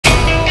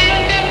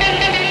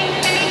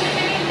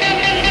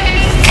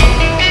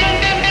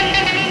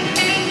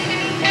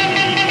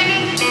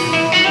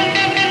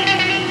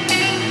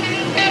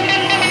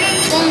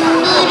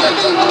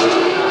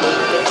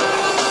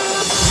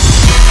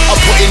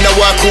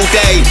all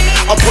day.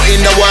 I put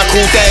in the work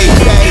all day.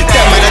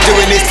 Them man are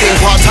doing this thing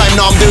part-time,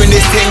 now I'm doing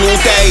this thing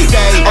all day.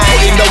 I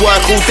put in the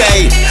work all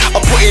day. I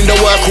put in the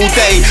work all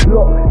day.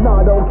 Look, nah,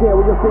 I don't care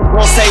what you think.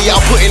 I'll say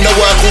I put in the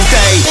work all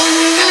day.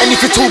 And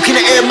if you're talking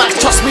to Air Max,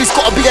 trust me, it's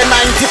gotta be a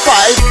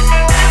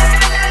 95.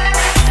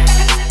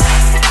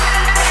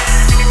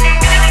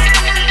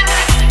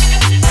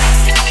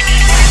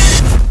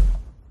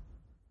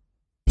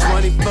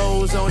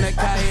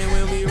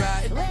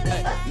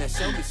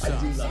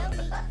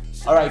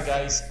 Alright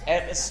guys,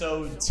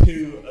 episode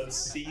 2 of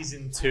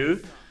season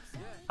 2.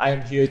 I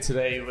am here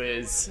today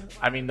with,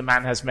 the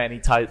man has many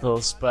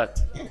titles,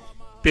 but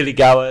Billy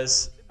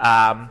Gowers,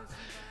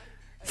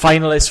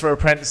 finalist for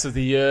Apprentice of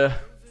the Year,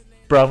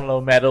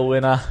 Brownlow medal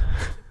winner,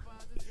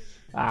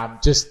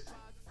 just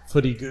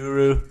footy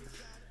guru,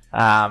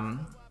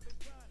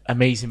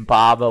 amazing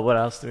barber. What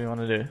else do we want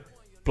to do?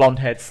 Blonde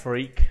head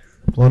freak.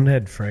 Blonde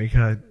head freak,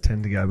 I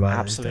tend to go by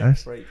absolute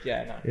freak.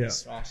 Yeah, no, he's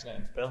smashing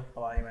it. Bill,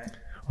 how are you, mate?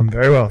 I'm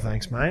very well,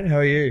 thanks, mate. How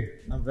are you?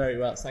 I'm very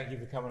well. Thank you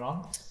for coming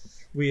on.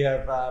 We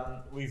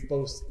have we've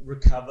both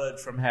recovered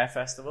from Hair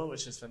Festival,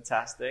 which is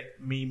fantastic.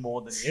 Me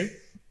more than you.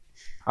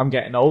 I'm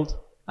getting old,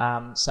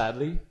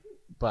 sadly,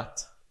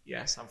 but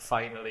yes, I'm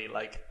finally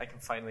I can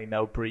finally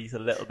now breathe a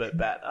little bit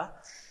better,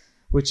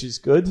 which is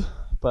good.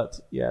 But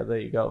yeah, there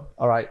you go.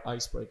 All right,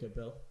 icebreaker,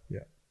 Bill. Yeah.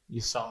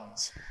 Your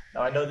songs.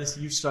 Now I know this.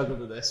 You've struggled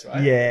with this,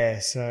 right? Yeah.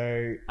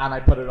 So. And I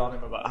put it on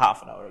him about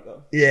half an hour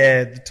ago.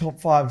 Yeah, the top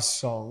 5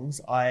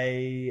 songs.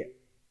 I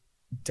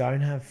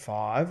don't have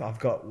 5. I've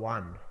got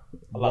one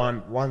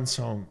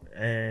song,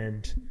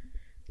 and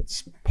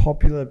it's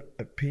popular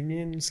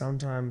opinion,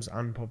 sometimes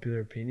unpopular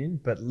opinion.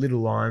 But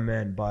 "Little Iron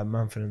Man" by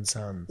Mumford &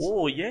 Sons.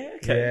 Oh yeah.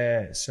 Okay.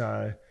 Yeah.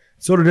 So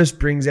it sort of just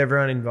brings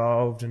everyone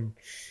involved and.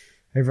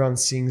 Everyone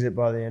sings it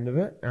by the end of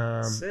it,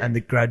 and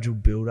the gradual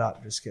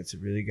build-up just gets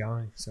it really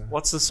going. So,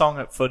 what's the song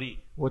at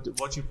footy? What do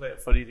you play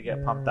at footy to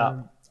get pumped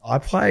up? I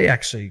play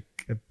actually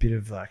a bit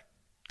of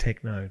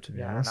techno, to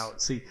be honest. No,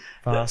 see,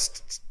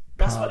 fast.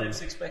 That's what I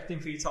was expecting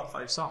for your top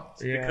 5 songs.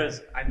 Yeah.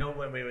 Because I know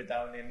when we were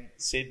down in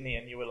Sydney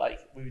and you were like,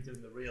 we were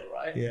doing the reel,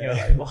 right? Yeah. And you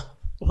were like,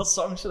 what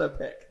song should I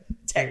pick?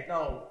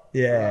 Techno.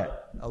 Yeah,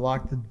 I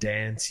like the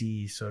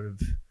dancey sort of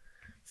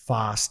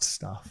fast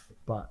stuff,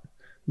 but.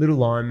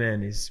 Little Iron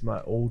Man is my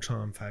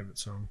all-time favourite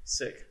song.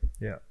 Sick.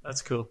 Yeah.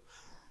 That's cool.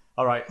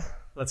 All right,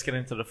 let's get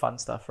into the fun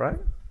stuff, right?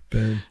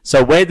 Boom.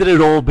 So where did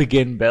it all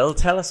begin, Bill?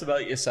 Tell us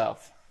about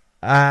yourself.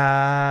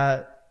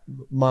 My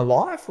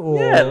life? Or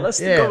let's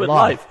go with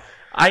life.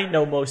 I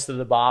know most of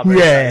the barbering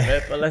side of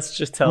it, but let's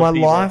just tell people.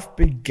 My life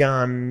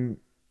began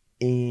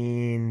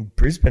in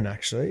Brisbane,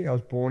 actually. I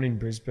was born in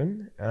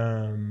Brisbane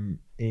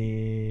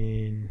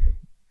in...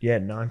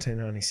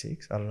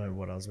 1996. I don't know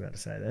what I was about to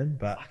say then,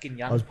 but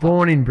I was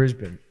born in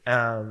Brisbane.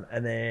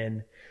 And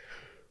then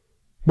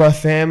my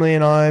family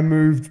and I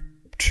moved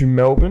to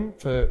Melbourne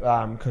for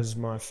because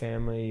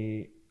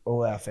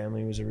all our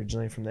family was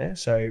originally from there.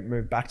 So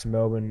moved back to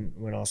Melbourne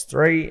when I was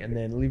 3 and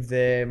then lived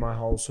there my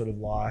whole sort of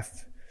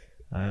life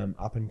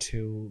up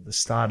until the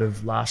start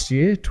of last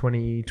year,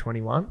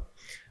 2021.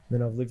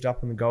 Then I've lived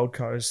up on the Gold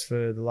Coast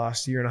for the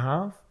last year and a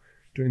half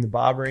doing the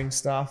barbering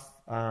stuff.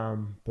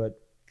 But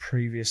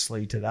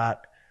previously to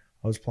that,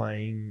 I was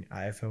playing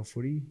AFL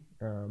footy.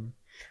 And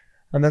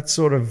that's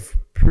sort of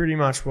pretty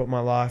much what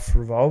my life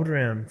revolved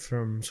around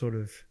from sort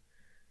of,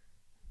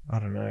 I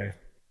don't know,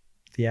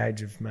 the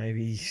age of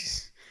maybe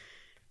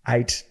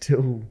 8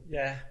 till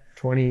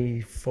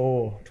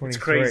 24, 23. It's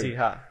crazy,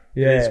 huh?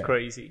 Yeah. It is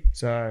crazy.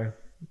 So,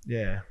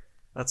 yeah.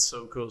 That's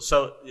so cool.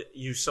 So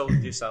you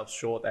sold yourself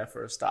short there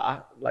for a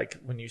start. Like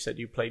when you said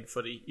you played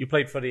footy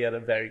at a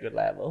very good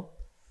level.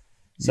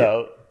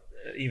 So... Yeah.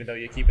 Even though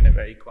you're keeping it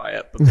very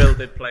quiet, but Bill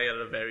did play at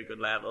a very good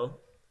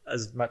level.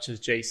 As much as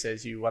Jay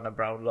says you won a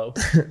Brownlow,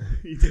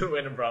 you didn't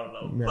win a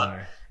Brownlow. No.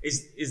 But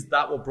is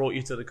that what brought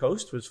you to the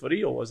coast? Was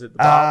footy, or was it the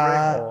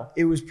barbering?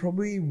 It was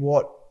probably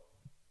what.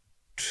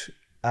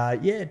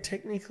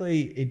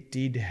 Technically, it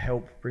did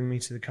help bring me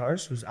to the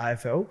coast. Was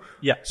AFL.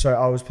 Yeah. So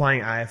I was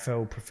playing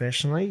AFL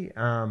professionally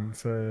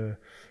for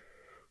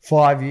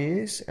 5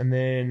 years, and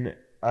then.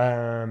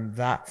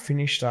 That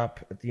finished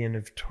up at the end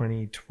of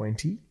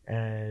 2020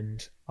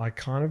 and I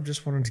kind of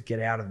just wanted to get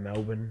out of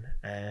Melbourne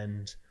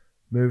and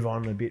move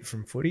on a bit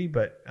from footy,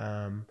 but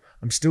I'm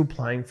still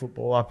playing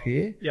football up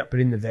here,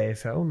 but in the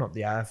VFL, not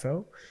the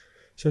AFL.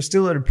 So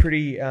still at a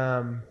pretty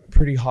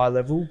high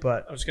level,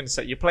 but... I was going to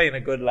say, you're playing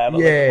a good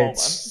level at the moment. Yeah,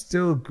 it's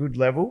still a good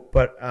level,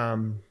 but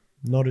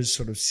not as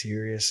sort of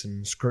serious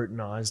and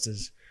scrutinised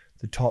as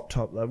the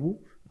top level.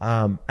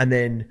 And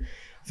then...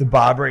 The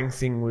barbering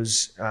thing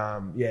was,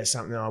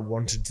 something I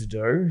wanted to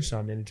do. So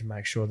I needed to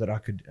make sure that I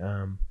could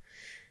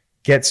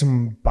get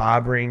some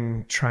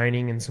barbering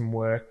training and some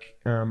work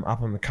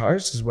up on the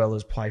coast, as well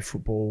as play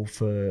football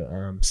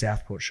for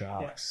Southport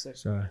Sharks.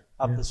 Yes, so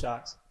up the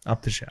Sharks.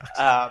 Up the Sharks.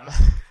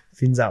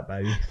 Fins up,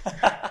 baby.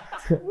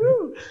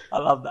 Woo! I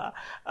love that.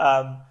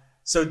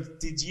 So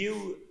did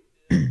you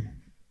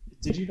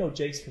know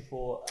Jace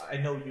before? I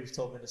know you've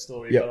told me the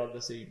story, but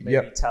obviously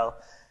maybe tell.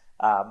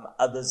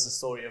 Others, the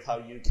story of how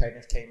you kind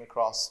of came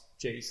across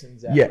Jason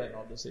Zeppelin,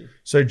 obviously.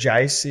 So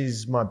Jace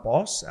is my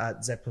boss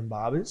at Zeppelin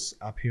Barbers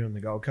up here on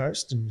the Gold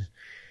Coast, and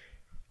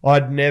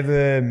I'd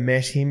never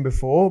met him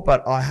before,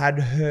 but I had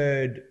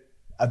heard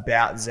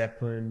about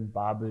Zeppelin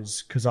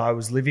Barbers because I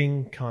was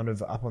living kind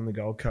of up on the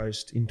Gold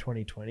Coast in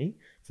 2020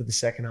 for the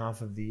second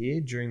half of the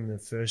year during the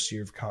first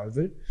year of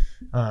COVID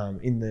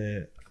in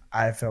the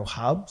AFL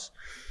hubs.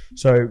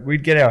 So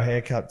we'd get our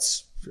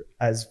haircuts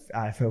as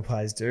AFL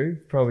players do,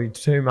 probably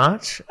too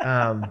much,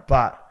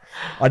 but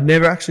I'd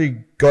never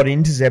actually got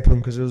into Zeppelin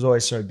because it was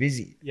always so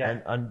busy. Yeah.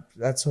 And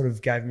that sort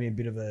of gave me a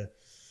bit of it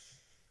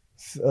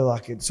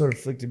sort of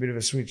flicked a bit of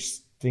a switch,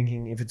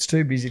 thinking if it's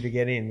too busy to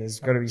get in, there's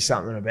got to be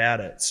something about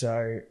it.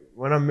 So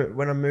when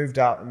I moved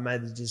up and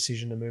made the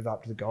decision to move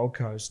up to the Gold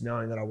Coast,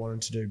 knowing that I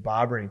wanted to do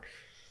barbering,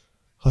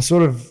 I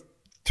sort of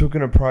took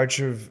an approach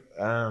of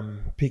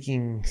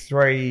picking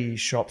 3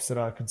 shops that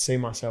I could see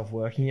myself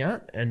working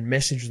at and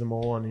messaged them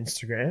all on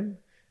Instagram.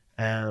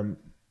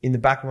 In the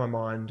back of my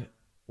mind,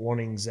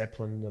 wanting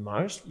Zeppelin the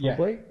most,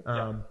 probably.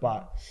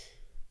 But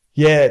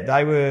yeah,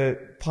 they were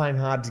playing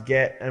hard to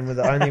get and were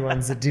the only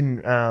ones that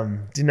didn't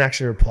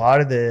actually reply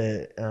to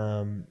the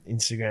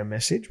Instagram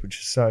message, which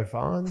is so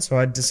fun. So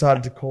I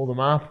decided to call them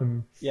up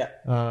and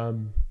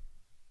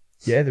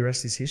the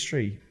rest is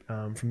history.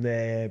 From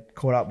there,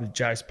 caught up with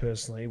Jace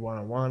personally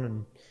one-on-one,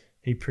 and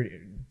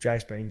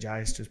Jace being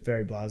Jace, just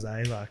very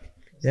blasé, like,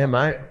 yeah,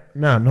 mate.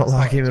 No, not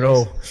like him at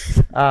all.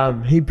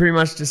 He pretty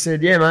much just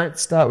said, yeah, mate,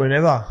 start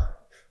whenever.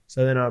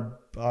 So then I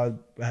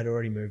had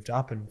already moved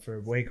up, and for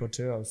a week or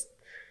two I was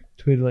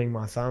twiddling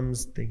my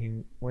thumbs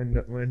thinking,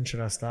 when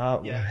should I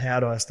start? Yeah. How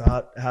do I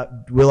start?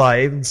 Will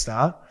I even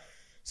start?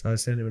 So I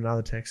sent him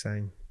another text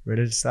saying,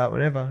 ready to start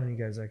whenever. And he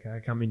goes, okay,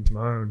 come in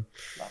tomorrow, and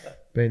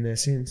been there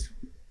since.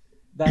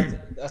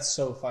 That's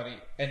so funny.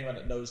 Anyone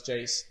that knows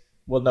Jace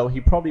will know he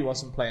probably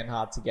wasn't playing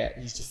hard to get.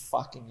 He's just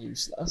fucking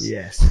useless.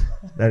 Yes,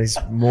 that is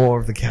more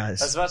of the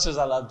case. As much as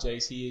I love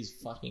Jace, he is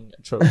fucking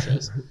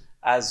atrocious.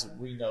 As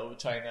we know,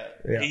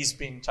 he's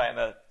been trying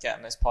to get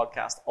on this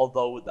podcast,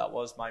 although that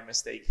was my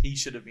mistake. He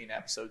should have been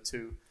episode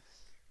 2,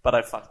 but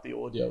I fucked the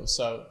audio,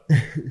 so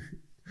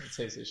it's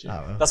his issue.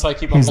 Oh, well. That's why I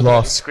keep on looking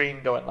at the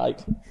screen going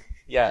like,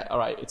 yeah, all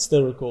right, it's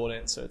still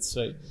recording, so it's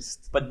sweet.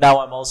 But now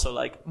I'm also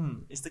like,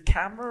 is the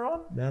camera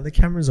on? No, the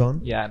camera's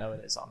on. Yeah, I know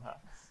it is on her.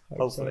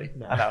 Hopefully. So.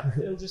 No. I know.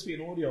 It'll just be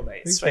an audio,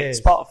 mate. Straight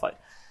Spotify.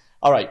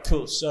 All right,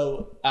 cool.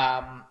 So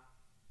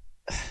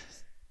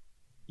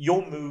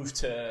your move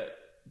to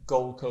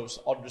Gold Coast,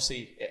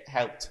 obviously it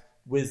helped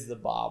with the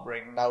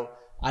barbering. Now,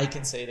 I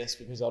can say this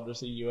because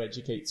obviously you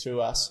educate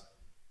through us.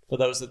 For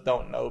those that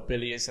don't know,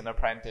 Billy is an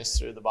apprentice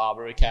through the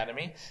Barber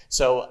Academy.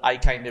 So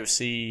I've kind of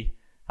seen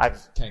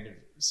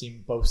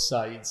both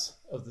sides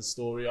of the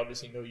story.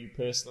 Obviously know you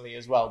personally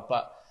as well,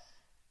 but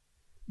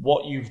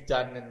what you've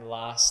done in the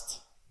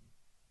last,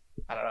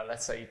 I don't know,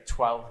 let's say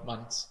 12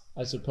 months,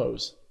 I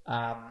suppose.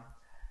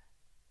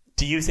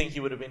 Do you think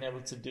you would have been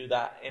able to do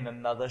that in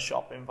another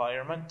shop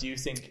environment? Do you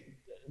think,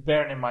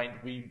 bearing in mind,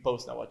 we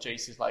both know what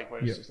Jace is like,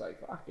 where it's just like,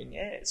 fucking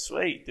yeah, it's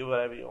sweet, do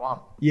whatever you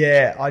want.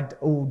 Yeah,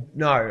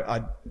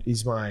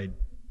 is my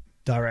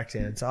direct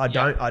answer.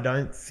 I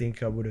don't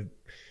think I would have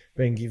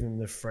been given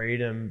the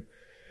freedom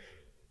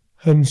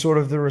and sort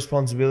of the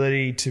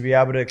responsibility to be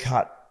able to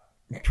cut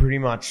pretty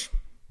much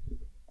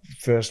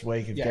first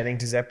week of getting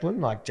to Zeppelin.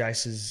 Like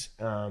Jace's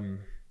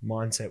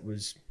mindset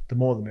was the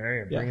more the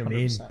merrier. Bring him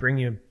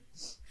 100%. in,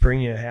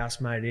 bring your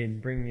housemate in,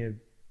 bring your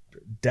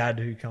dad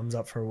who comes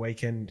up for a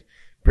weekend,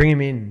 bring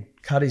him in,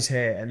 cut his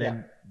hair,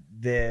 and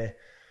then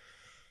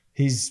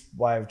his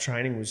way of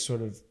training was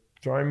sort of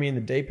throwing me in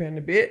the deep end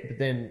a bit, but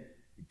then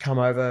come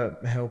over,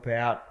 help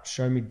out,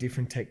 show me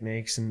different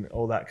techniques and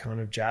all that kind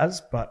of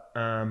jazz. But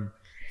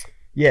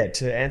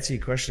to answer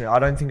your question, I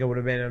don't think I would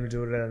have been able to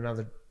do it at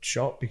another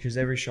shop because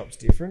every shop's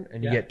different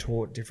and you get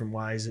taught different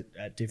ways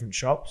at different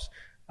shops.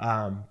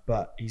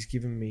 But he's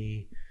given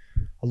me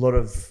a lot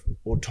of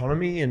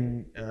autonomy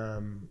and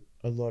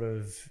a lot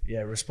of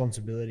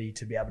responsibility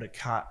to be able to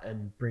cut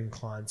and bring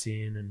clients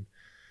in and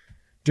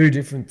do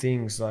different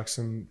things like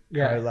some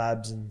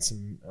collabs and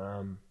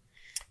some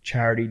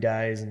charity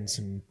days and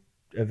some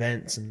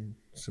events and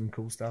some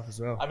cool stuff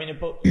as well. I mean,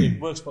 it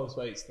works both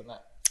ways, doesn't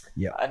it?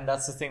 Yeah. And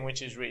that's the thing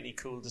which is really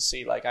cool to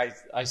see. Like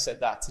I said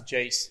that to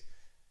Jace,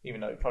 even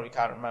though you probably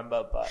can't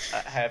remember, but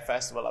at Hair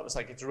Festival, I was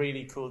like, it's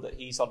really cool that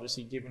he's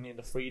obviously giving you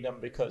the freedom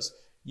because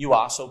you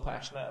are so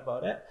passionate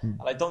about it. And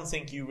I don't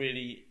think you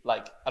really,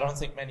 I don't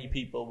think many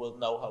people will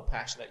know how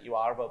passionate you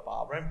are about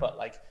barbering, but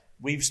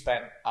we've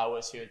spent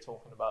hours here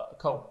talking about a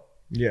comb.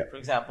 Yeah. For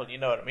example, you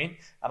know what I mean?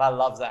 And I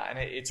love that. And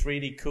it's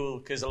really cool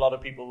because a lot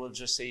of people will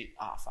just say,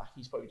 fuck,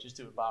 he's probably just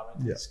doing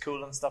barbering. Yeah. It's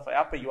cool and stuff like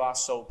that, but you are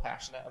so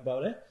passionate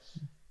about it.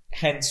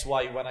 Hence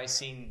why when I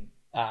seen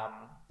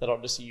that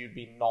obviously you'd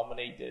been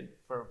nominated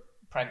for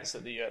Apprentice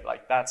of the Year,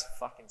 that's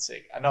fucking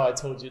sick. I know I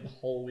told you the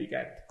whole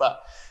weekend,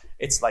 but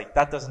it's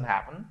that doesn't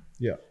happen.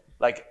 Yeah.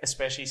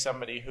 Especially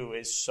somebody who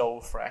is so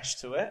fresh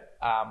to it.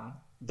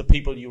 The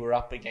people you were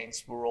up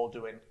against were all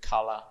doing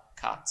color,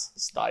 cuts,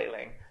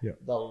 styling,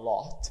 the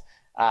lot.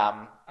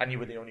 and you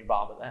were the only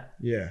barber there.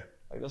 Yeah.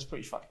 Like, that's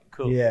pretty fucking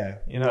cool. Yeah.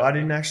 You know, well, I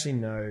didn't actually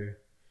know.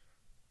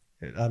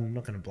 I'm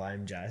not going to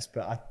blame Jace,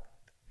 but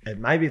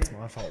maybe it's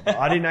my fault. But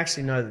I didn't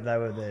actually know that they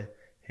were the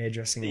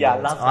hairdressing Yeah,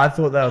 awards. I love that. I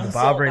thought they were the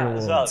barbering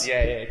awards. As well.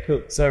 Yeah,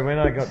 cool. So when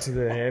I got to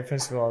the hair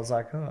festival, I was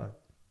like, oh,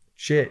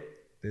 shit.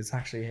 There's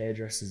actually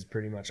hairdressers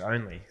pretty much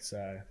only.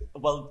 So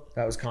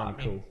that was kind of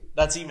cool.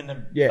 That's even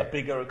a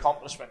bigger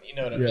accomplishment. You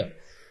know what I mean?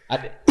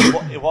 And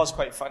it was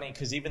quite funny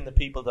because even the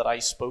people that I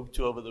spoke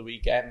to over the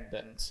weekend,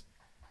 and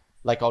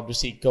like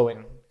obviously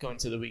going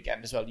to the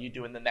weekend as well, you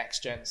doing the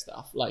next gen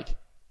stuff, like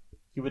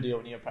you were the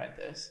only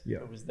apprentice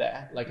who was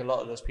there. Like a lot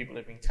of those people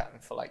have been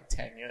cutting for like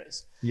 10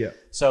 years. Yeah.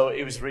 So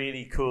it was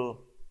really cool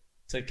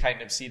to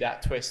kind of see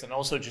that twist, and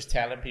also just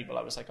telling people,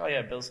 I was like, oh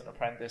yeah, Bill's an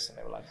apprentice, and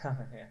they were like,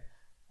 yeah.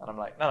 And I'm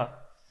like, no,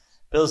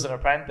 Bill's an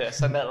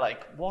apprentice. And they're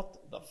like,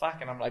 what the fuck?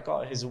 And I'm like,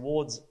 oh, his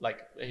awards,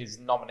 like his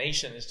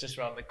nomination is just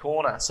around the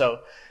corner. So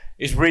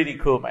it's really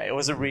cool, mate. It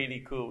was a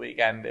really cool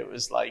weekend. It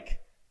was like,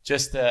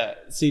 just to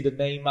see the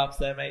name up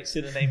there, mate,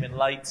 see the name in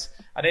lights.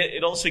 And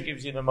it also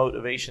gives you the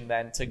motivation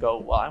then to go,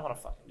 well, I want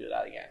to fucking do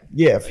that again.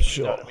 Yeah, for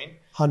sure. You know what I mean?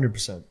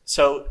 100%.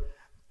 So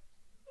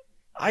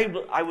I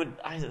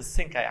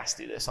think I asked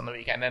you this on the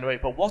weekend anyway,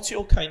 but what's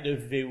your kind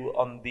of view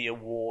on the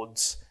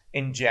awards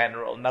in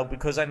general? Now,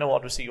 because I know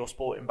obviously your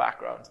sporting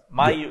background,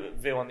 my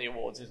view on the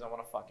awards is I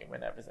want to fucking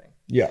win everything.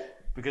 Yeah.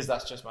 Because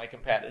that's just my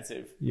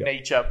competitive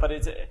nature. But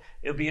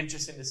it'll be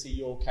interesting to see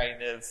your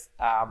kind of...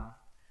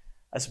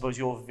 I suppose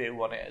your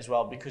view on it as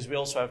well, because we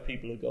also have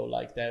people who go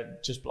like they're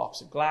just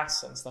blocks of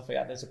glass and stuff like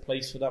that. There's a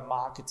place for that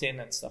marketing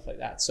and stuff like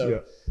that.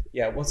 So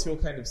what's your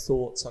kind of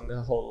thoughts on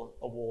the whole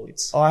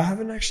awards? I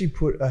haven't actually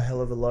put a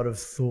hell of a lot of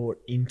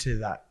thought into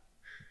that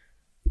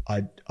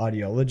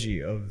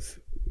ideology of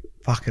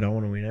fuck it, I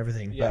want to win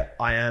everything. But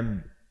I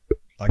am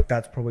like,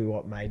 that's probably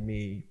what made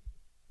me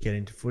get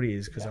into footy,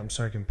 is because I'm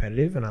so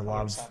competitive and I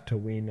love 100%. To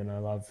win, and I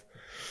love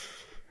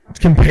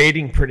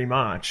competing pretty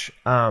much.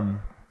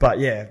 But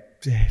yeah,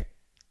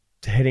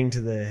 heading to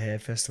the hair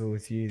festival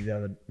with you the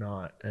other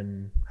night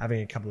and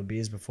having a couple of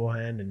beers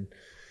beforehand and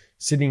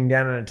sitting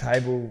down at a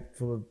table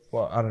full of,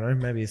 what, I don't know,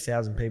 maybe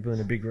 1,000 people in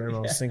a big room. I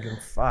was thinking,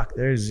 fuck,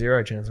 there is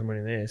zero chance I'm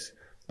winning this.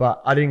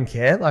 But I didn't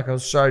care. Like, I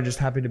was so just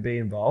happy to be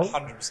involved.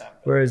 100%.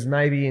 Whereas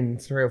maybe in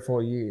 3 or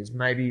 4 years,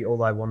 maybe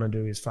all I want to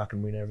do is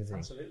fucking win everything.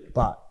 Absolutely.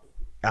 But,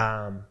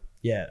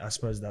 I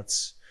suppose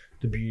that's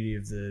the beauty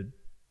of the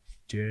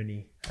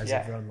journey, as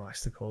everyone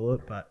likes to call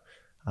it. But,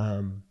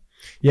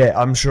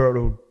 I'm sure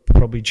it'll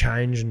probably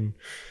change and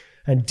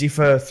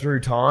differ through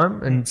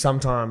time. And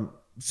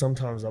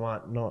sometimes I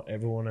might not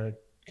ever want to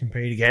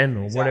compete again,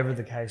 or whatever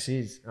the case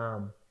is.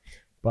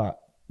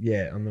 But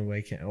yeah, on the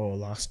weekend or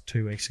last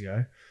 2 weeks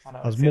ago,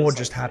 I was more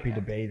just happy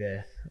to be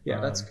there.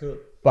 Yeah, that's cool.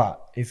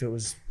 But if it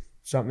was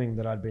something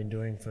that I'd been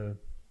doing for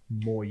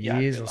more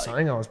years or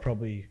something, I was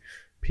probably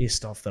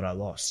pissed off that I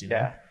lost. You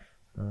know?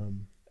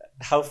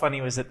 How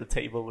funny was it the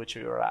table which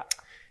we were at?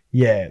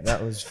 Yeah,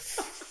 that was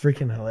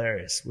freaking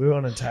hilarious. We were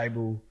on a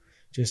table,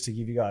 just to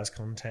give you guys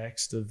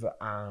context, of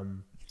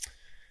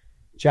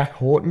Jack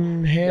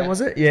Horton hair,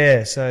 was it?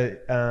 Yeah. So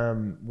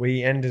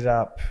we ended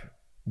up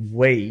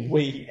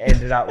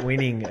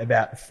winning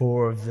about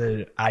 4 of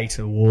the 8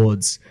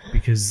 awards,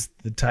 because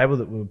the table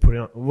that we were putting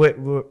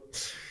on,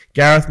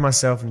 Gareth,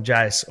 myself, and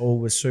Jace all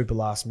were super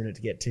last minute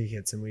to get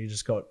tickets, and we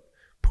just got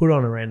put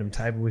on a random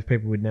table with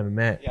people we'd never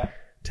met. Yeah.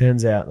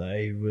 Turns out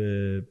they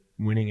were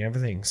winning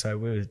everything, so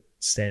we were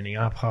standing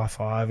up,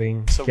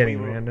 high-fiving,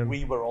 getting random.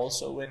 We were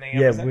also winning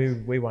everything. Yeah,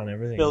 we won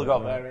everything. Bill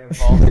got very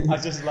involved. I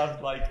just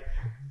loved,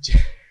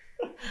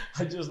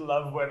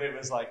 when it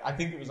was like, I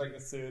think it was like the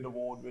 3rd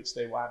award which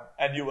they won,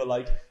 and you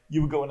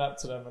were going up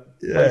to them and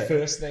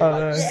first name,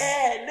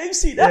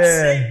 Lucy, that's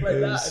sick, like it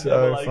that. Was and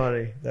so like,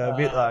 funny. They were a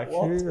bit like,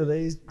 who are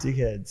these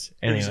dickheads?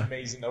 Anyway. It was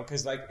amazing though,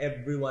 because like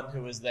everyone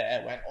who was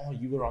there went, oh,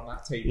 you were on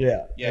that table.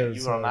 Yeah,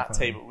 you were on that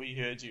table. We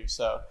heard you,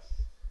 so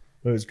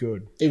it was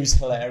good. It was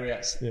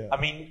hilarious. Yeah. I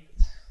mean,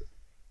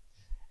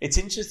 it's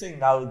interesting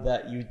now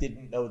that you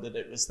didn't know that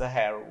it was the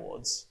hair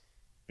awards,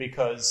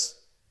 because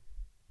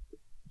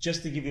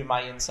just to give you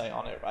my insight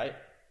on it, right?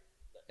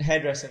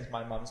 Hairdressing is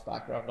my mum's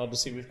background.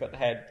 Obviously, we've got the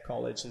head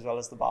college as well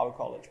as the barber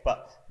college.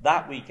 But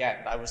that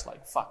weekend, I was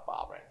like, fuck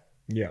barbering.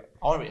 Yeah.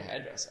 I want to be a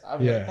hairdresser. I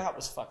was like, that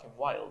was fucking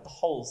wild. The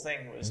whole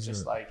thing was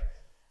just like,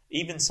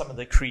 even some of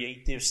the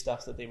creative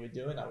stuff that they were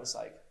doing, I was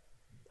like,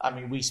 I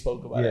mean, we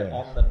spoke about it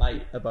on the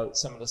night, about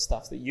some of the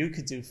stuff that you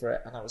could do for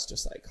it. And I was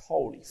just like,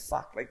 holy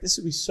fuck, like this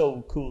would be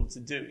so cool to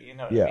do. You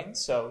know what I mean?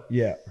 So,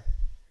 yeah,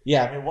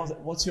 I mean,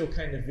 what's your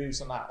kind of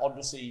views on that?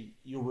 Obviously,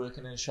 you're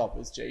working in a shop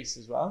with Jace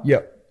as well.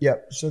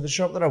 Yep. So the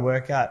shop that I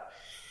work at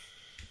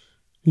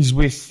is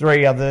with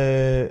 3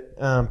 other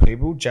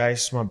people.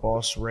 Jace, my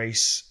boss,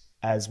 Reese,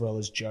 as well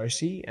as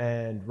Josie.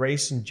 And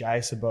Reese and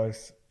Jace are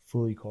both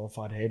fully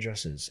qualified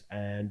hairdressers.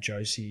 And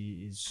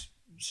Josie is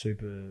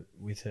super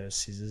with her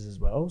scissors as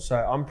well. So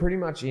I'm pretty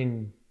much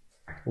in...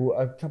 Well,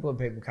 a couple of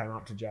people came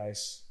up to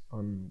Jace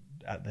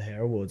at the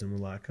hair awards and were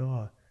like,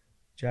 oh...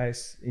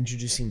 Jace,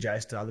 introducing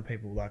Jace to other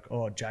people, like,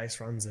 oh, Jace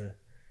runs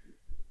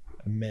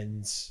a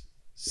men's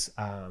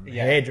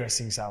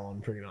hairdressing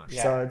salon pretty much.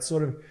 Yeah. So it's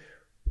sort of,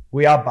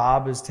 we are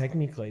barbers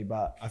technically,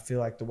 but I feel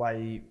like the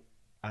way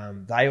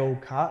they all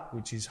cut,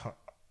 which is,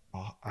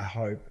 I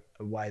hope,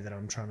 a way that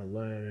I'm trying to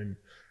learn and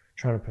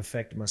trying to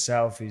perfect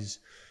myself, is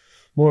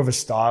more of a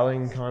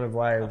styling kind of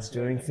way of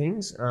doing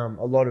things. A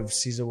lot of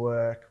scissor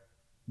work.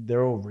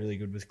 They're all really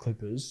good with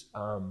clippers,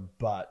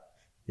 but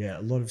yeah,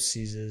 a lot of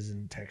scissors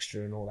and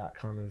texture and all that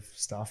kind of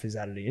stuff is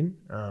added in.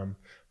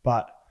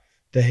 But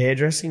the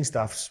hairdressing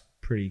stuff's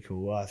pretty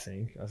cool, I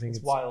think. I think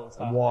it's wild.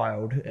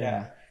 Wild. Yeah.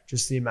 And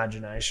just the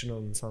imagination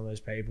on some of those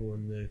people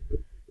and the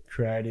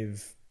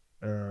creative,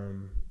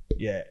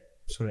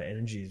 sort of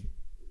energy is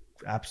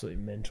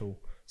absolutely mental.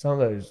 Some of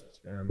those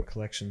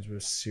collections were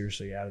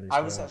seriously out of this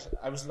world.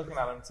 I was looking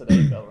at them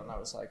today, Bill, and I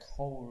was like,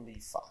 holy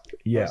fuck.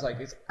 Yeah. I was like,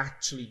 it's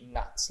actually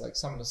nuts. Like,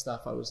 some of the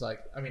stuff I was like,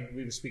 I mean,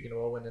 we were speaking to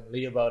Owen and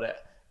Lee about it,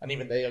 and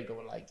even they are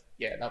going like,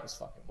 yeah, that was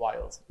fucking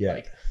wild. Yeah.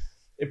 Like,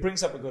 it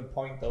brings up a good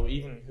point, though,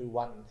 even who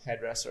won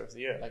Hairdresser of the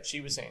Year. Like,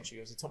 she was saying, she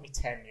goes, it took me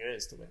 10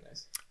 years to win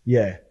this.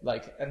 Yeah.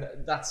 Like, and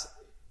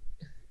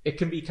it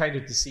can be kind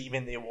of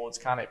deceiving, the awards,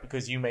 can it?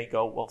 Because you may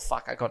go, well,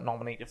 fuck, I got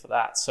nominated for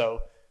that,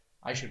 so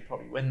I should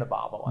probably win the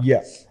barber one.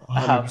 Yeah,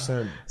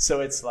 100%.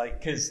 So it's like,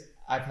 because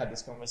I've had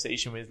this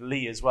conversation with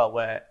Lee as well,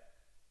 where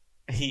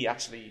he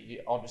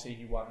obviously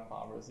he won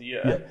Barber of the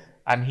Year,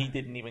 and he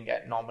didn't even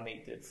get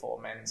nominated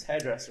for Men's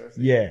Hairdresser of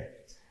the Year.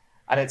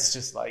 And it's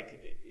just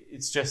like,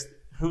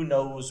 who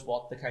knows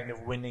what the kind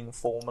of winning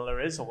formula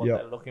is or what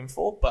they're looking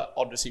for. But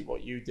obviously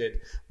what you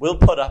did, we'll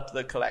put up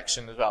the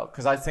collection as well,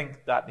 because I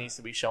think that needs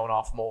to be shown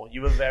off more.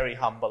 You were very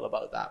humble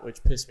about that,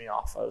 which pissed me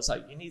off. I was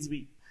like, you need to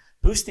be...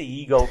 Boost the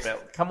ego, Bill.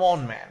 Come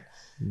on, man.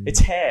 It's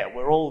hair.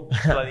 We're all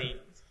bloody...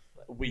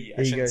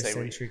 I shouldn't say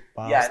we.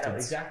 Yeah, no,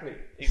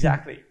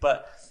 exactly.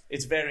 But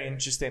it's very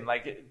interesting.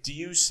 Like, do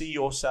you see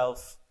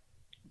yourself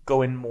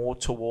going more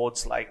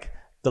towards, like,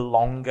 the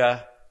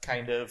longer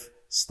kind of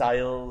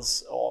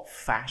styles or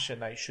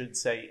fashion, I should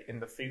say, in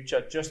the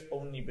future, just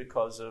only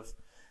because of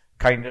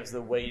kind of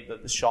the way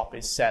that the shop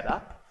is set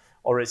up?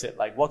 Or is it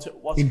like, what's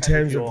in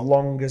terms of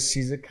longer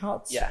scissor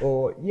cuts? Yeah.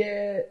 Or,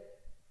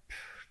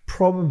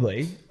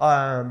 probably.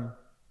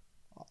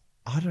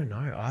 I don't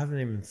know. I haven't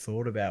even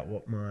thought about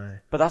what my...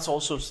 But that's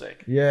also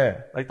sick.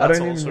 Yeah. Like, I that's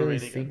don't also even really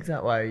really think good.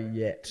 that way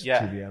yet,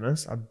 to be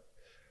honest.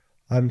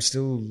 I'm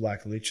still,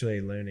 like,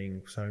 literally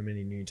learning so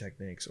many new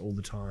techniques all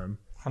the time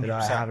 100%. that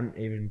I haven't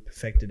even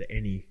perfected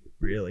any,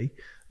 really.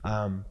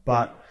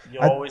 But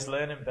you're always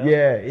learning, Bill.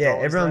 Yeah.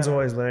 Everyone's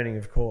always learning,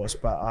 of course,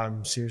 but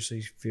I'm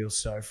seriously feel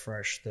so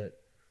fresh that,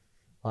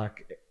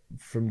 like,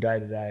 from day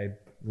to day,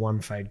 one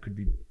fade could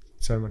be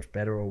so much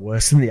better or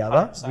worse than the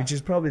other, 100%. which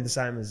is probably the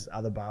same as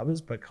other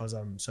barbers, because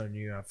I'm so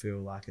new, I feel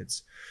like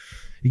it's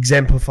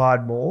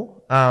exemplified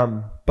more.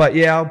 But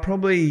yeah,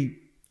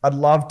 I'd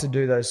love to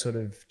do those sort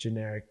of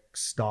generic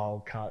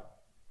style cut,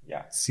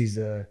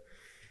 scissor.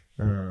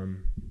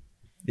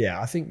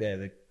 I think they're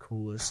the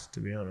coolest, to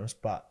be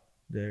honest, but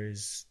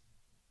there's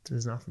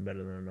nothing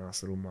better than a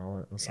nice little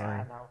mullet or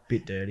something.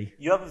 Bit dirty.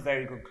 You have a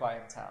very good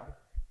clientele.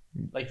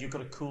 Like, you've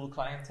got a cool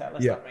clientele,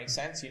 if that makes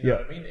sense. You know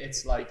what I mean?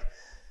 It's like,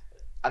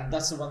 and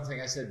that's the one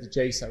thing I said to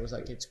Jace. I was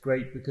like, it's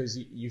great because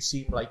you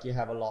seem like you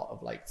have a lot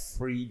of, like,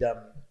 freedom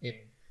in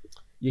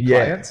your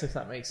clients, if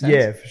that makes sense.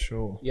 Yeah, for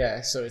sure.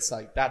 Yeah, so it's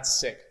like, that's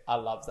sick. I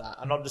love that.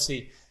 And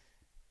obviously,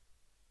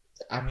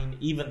 I mean,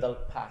 even the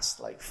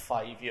past, like,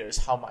 5 years,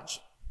 how much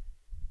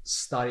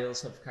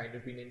styles have kind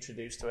of been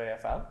introduced to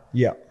AFL.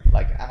 Yeah.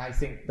 Like, and I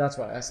think that's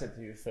why I said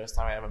to you the first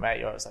time I ever met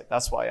you, I was like,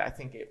 that's why I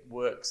think it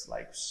works,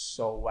 like,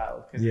 so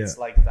well, because it's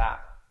like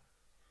that.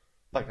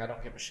 Like, I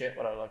don't give a shit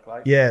what I look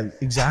like. Yeah,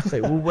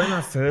 exactly. Well, when I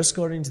first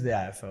got into the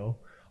AFL,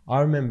 I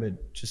remember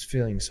just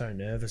feeling so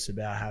nervous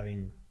about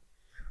having,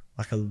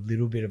 like, a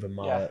little bit of a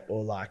mullet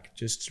or, like,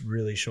 just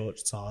really short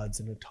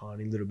sides and a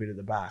tiny little bit at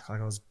the back.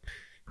 Like, I was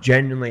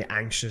genuinely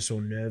anxious or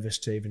nervous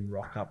to even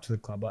rock up to the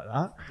club like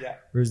that. Yeah.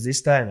 Whereas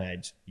this day and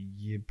age,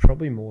 you're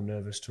probably more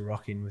nervous to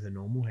rock in with a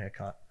normal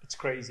haircut. It's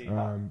crazy.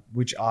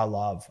 Which I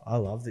love. I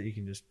love that you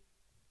can just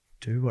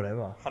do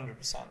whatever.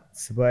 100%.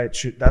 It's the way it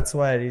should. That's the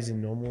way it is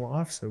in normal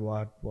life. So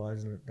why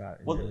isn't it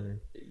that? Well,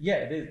 yeah,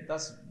 it is.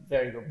 That's a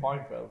very good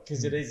point, Bill.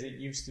 Because it is. It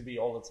used to be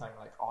all the time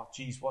like, oh,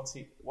 geez, what's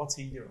he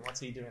doing? What's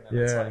he doing? And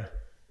it's like,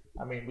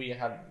 I mean,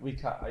 we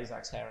cut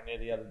Isaac's hair in here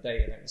the other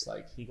day, and it was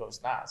like, he goes,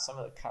 nah, some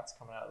of the cuts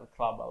coming out of the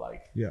club are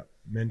like,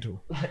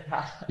 mental. What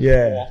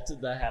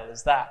the hell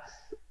is that?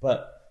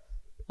 But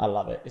I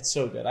love it. It's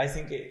so good. I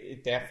think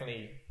it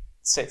definitely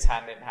sits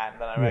hand in hand,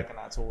 and I reckon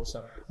that's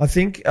awesome. I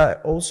think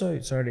also,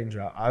 sorry to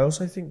interrupt, I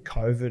also think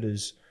COVID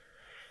has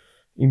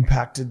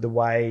impacted the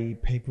way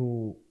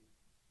people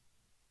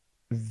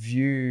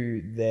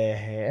view their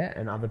hair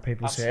and other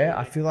people's hair.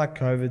 I feel like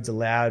COVID's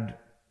allowed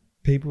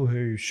people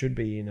who should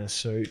be in a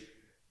suit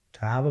to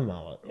have a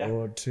mullet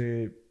or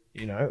to,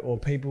 or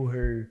people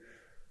who,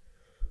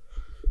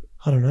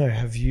 I don't know,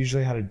 have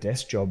usually had a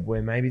desk job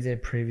where maybe they're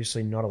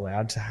previously not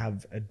allowed to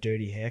have a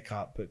dirty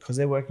haircut, but because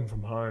they're working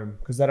from home,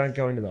 because they don't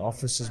go into the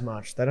office as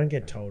much, they don't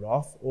get told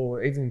off.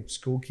 Or even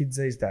school kids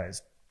these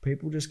days,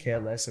 people just care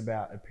less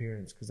about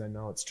appearance because they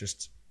know it's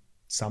just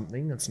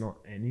something that's not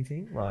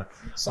anything. Like,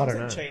 something I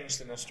don't know.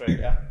 changed in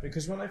Australia,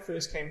 because when I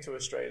first came to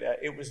Australia,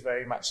 it was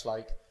very much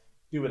like,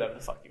 do whatever the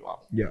fuck you want.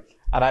 Yeah.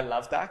 And I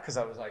loved that because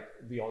I was like,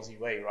 the Aussie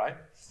way, right?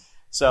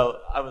 So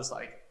I was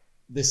like,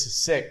 this is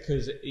sick,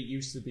 because it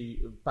used to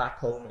be back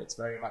home, it's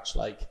very much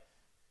like,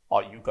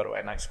 oh, you've got to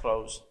wear nice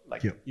clothes.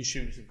 Like, your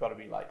shoes have got to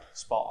be like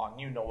spot on.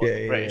 You know what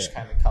the British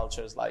kind of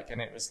culture is like.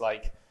 And it was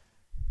like,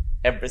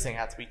 everything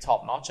had to be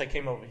top notch. I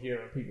came over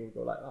here and people would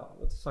go like, oh,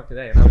 what the fuck are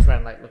they? And I was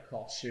wearing like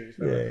Lacoste shoes,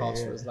 but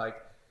Lacoste was like,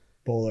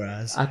 baller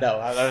ass. I know.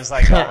 And I was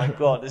like, oh my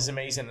God, this is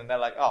amazing. And they're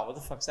like, oh, what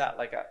the fuck's that?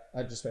 Like,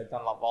 I just wear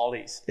Dunlop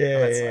Volleys. Yeah,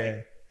 and it's yeah.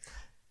 like,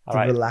 all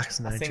right,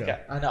 relaxed nature.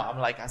 I know. I'm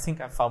like, I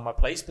think I found my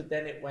place. But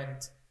then it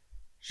went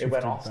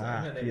off,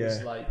 and it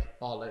was like,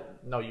 oh, like,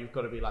 no, you've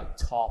got to be like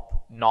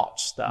top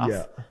notch stuff.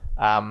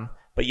 Yeah.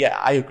 But yeah,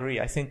 I agree.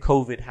 I think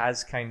COVID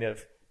has kind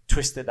of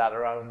twisted that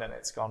around, and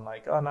it's gone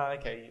like, oh no,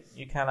 okay,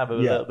 you can have a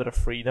little bit of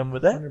freedom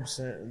with it.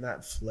 100%, and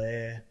that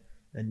flair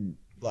and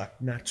like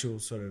natural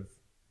sort of,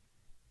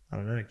 I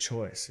don't know,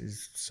 choice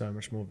is so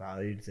much more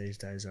valued these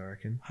days, I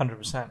reckon.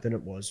 100%. Than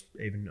it was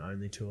even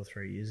only 2 or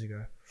 3 years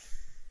ago.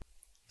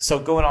 So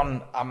going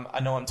on, I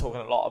know I'm talking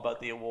a lot about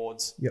the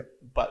awards. Yep.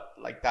 But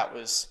like that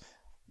was,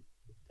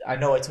 I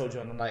know I told you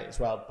on the night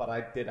as well, but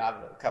I did have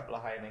a couple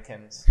of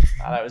Heinekens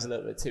and I was a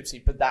little bit tipsy.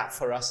 But that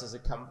for us as a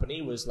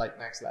company was like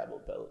next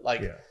level, Bill.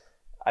 Like,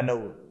 I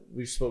know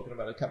we've spoken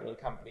about a couple of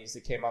companies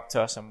that came up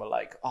to us and were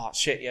like, oh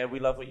shit, yeah, we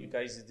love what you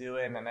guys are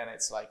doing. And then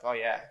it's like, oh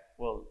yeah,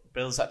 well,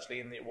 Bill's actually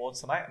in the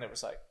awards tonight. And it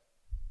was like,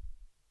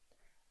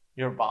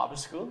 you're a barber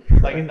school?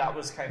 Like, that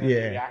was kind of the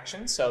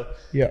reaction. So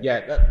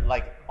that,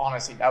 like,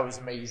 honestly, that was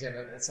amazing.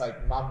 And it's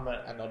like Mum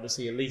and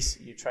obviously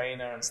Elise, your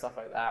trainer and stuff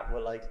like that,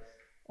 were like,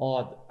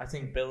 oh, I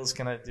think Bill's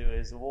going to do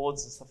his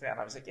awards and stuff like that.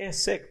 And I was like, yeah,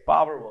 sick,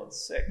 barber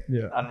awards, sick.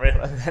 Yeah.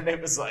 Unreal. And then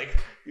it was like,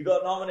 you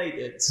got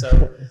nominated.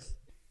 So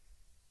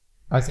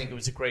I think it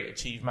was a great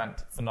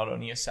achievement for not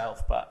only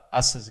yourself, but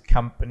us as a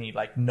company,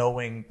 like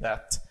knowing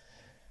that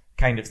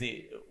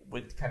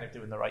we're kind of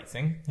doing the right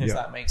thing, if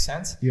that makes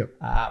sense. Yep.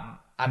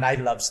 And I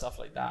love stuff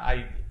like that.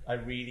 I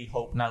really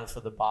hope now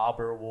for the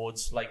Barber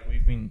Awards, like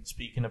we've been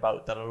speaking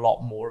about, that a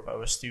lot more of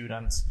our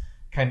students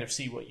kind of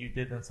see what you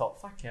did and thought,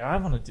 fuck yeah, I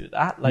want to do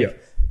that.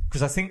 Like,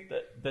 because I think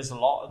that there's a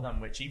lot of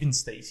them, which even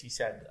Stacey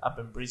said up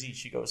in Brizzy,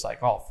 she goes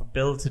like, oh, for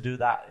Bill to do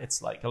that,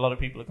 it's like a lot of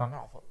people are going,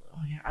 oh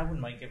yeah, I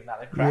wouldn't mind giving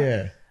that a crack.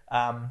 Yeah.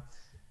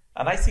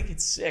 And I think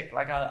it's sick.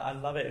 Like, I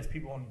love it. If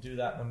people want to do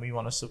that, then we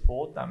want to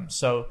support them.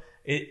 So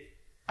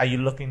are you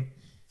looking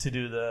to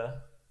do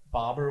the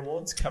Barber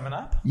Awards coming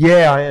up?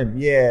 Yeah,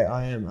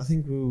 I am. I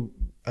think we're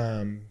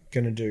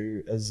going to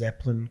do a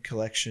Zeppelin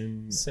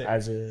collection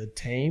as a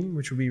team,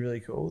 which will be really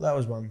cool. That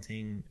was one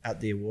thing at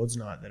the awards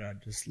night that I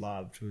just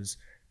loved, was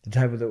the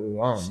table that we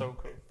were on. So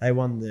cool. They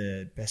won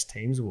the Best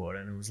Teams Award,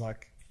 and it was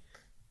like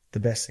the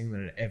best thing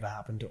that had ever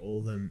happened to all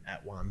of them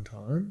at one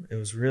time. It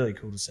was really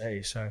cool to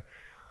see. So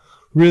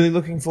really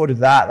looking forward to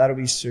that. That'll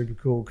be super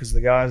cool, because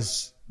the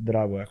guys that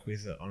I work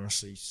with are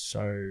honestly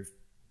so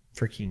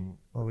freaking,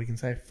 well, we can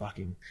say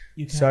fucking,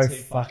 you can so say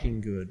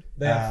fucking good.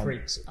 They are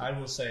freaks. I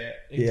will say it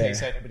in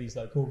case anybody's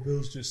like, oh,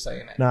 Bill's just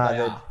saying it. No,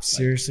 they're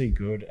seriously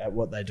good at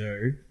what they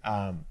do.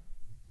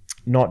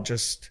 Not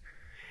just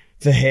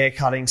the hair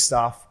cutting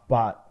stuff,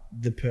 but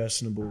the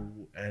personable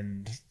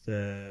and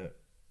the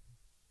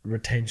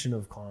retention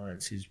of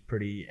clients is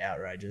pretty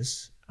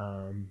outrageous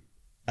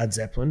at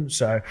Zeppelin.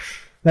 So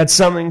that's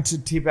something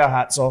to tip our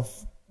hats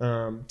off.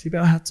 Tip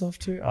our hats off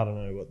to? I don't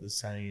know what the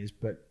saying is,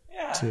 but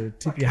to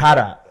tip your hat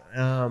at.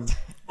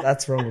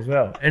 That's wrong as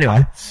well.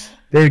 Anyway,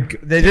 they're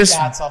just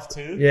hats off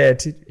too. Yeah,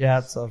 tip your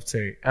hats off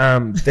too.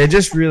 They're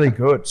just really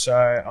good. So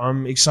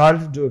I'm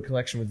excited to do a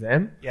collection with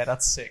them. Yeah,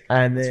 that's sick.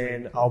 And that's then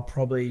really cool. I'll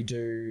probably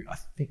do.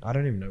 I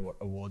don't even know what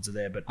awards are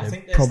there, but I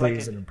think probably like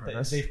is an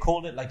apprentice. They've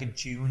called it like a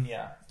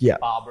junior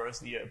barber of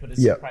the year, but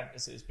it's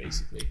apprentices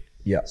basically.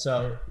 Yeah.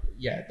 So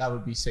yeah, that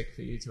would be sick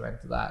for you to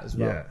enter that as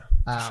well.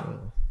 Yeah.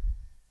 Sure.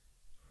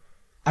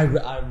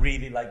 I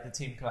really like the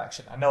team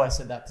collection. I know I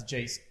said that to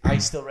Jace. I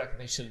still reckon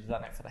they should have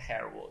done it for the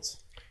hair awards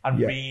and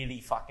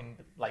really fucking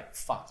like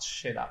fucked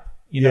shit up.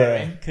 You know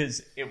what I mean?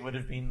 Because it would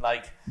have been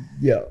like,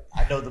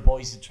 I know the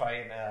boys are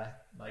trying to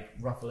like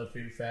ruffle a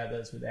few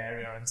feathers with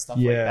area and stuff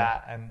like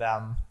that, and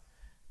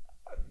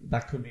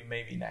that could be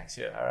maybe next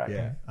year. I reckon.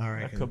 Yeah, I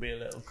reckon that could be a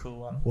little cool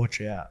one. Watch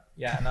out.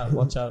 Yeah, no,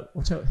 watch out,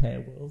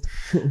 hair world.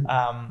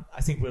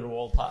 I think we're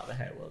all part of the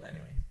hair world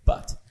anyway.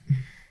 But,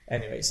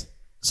 anyways.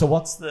 So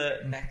what's the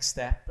next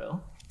step, Bill?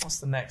 What's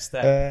the next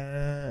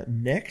step?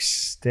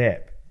 Next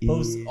step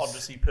both is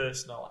obviously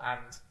personal and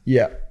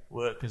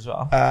work as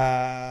well.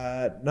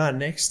 No,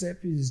 next step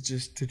is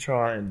just to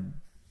try and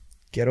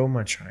get all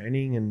my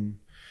training and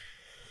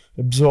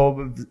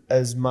absorb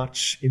as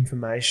much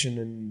information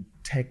and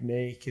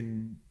technique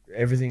and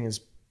everything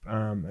as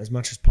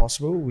much as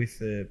possible with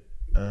the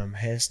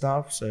hair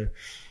stuff. So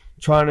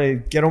trying to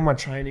get all my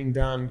training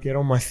done, get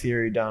all my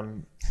theory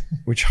done,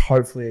 which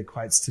hopefully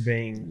equates to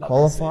being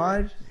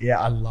qualified. Yeah,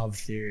 I love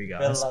theory,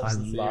 guys. I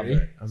love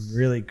it. I'm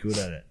really good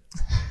at it.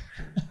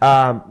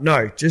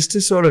 No, just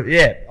to sort of,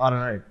 I don't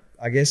know.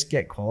 I guess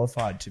get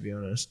qualified, to be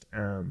honest.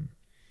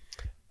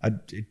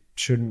 It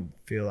shouldn't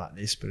feel like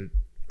this, but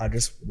I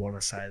just want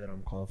to say that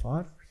I'm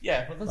qualified.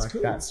 Yeah, but that's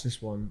cool. That's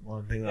just one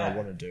thing that I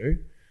want to do.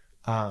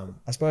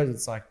 I suppose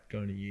it's like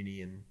going to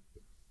uni and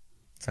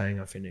saying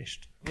I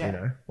finished. Yeah. You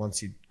know,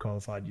 once you're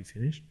qualified, you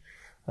finished.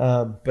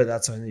 But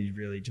that's only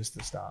really just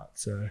the start.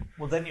 So.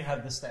 Well, then you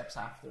have the steps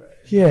after it.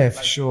 Yeah,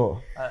 for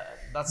sure.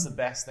 That's the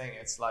best thing.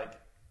 It's like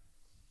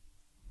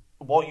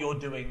what you're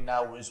doing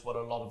now is what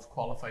a lot of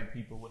qualified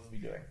people wouldn't be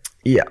doing.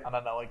 Yeah. And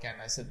I know, again,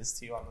 I said this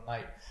to you on the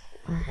night.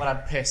 When I'm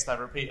pissed, I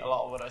repeat a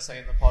lot of what I say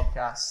in the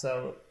podcast.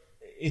 So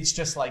it's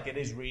just like, it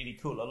is really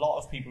cool. A lot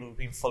of people who've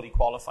been fully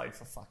qualified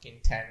for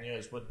fucking 10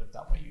 years wouldn't have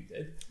done what you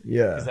did.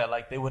 Yeah. Because they're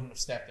like, they wouldn't have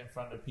stepped in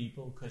front of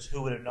people, because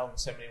who would have known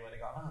somebody would have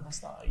gone, oh,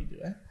 that's not how you do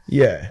it.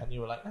 Yeah. And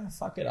you were like, oh,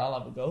 fuck it, I'll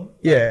have a go.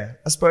 Yeah.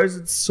 I suppose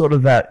it's sort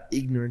of that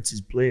ignorance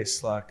is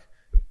bliss. Like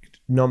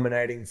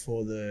nominating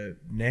for the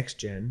next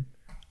gen,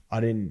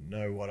 I didn't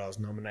know what I was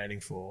nominating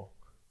for.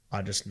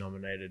 I just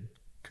nominated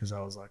because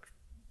I was like,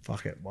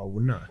 fuck it, why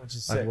wouldn't I? Which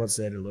is like, sick. what's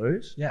there to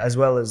lose? Yeah. As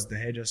well as the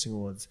hairdressing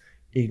awards,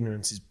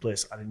 ignorance is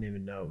bliss. I didn't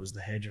even know it was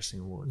the hairdressing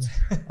awards.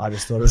 I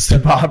just thought it was the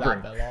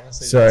barbering.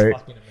 Honestly, so that's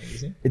fucking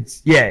amazing.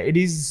 it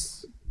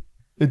is.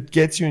 It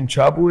gets you in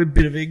trouble with a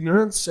bit of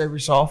ignorance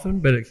every so often,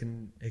 but it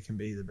can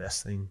be the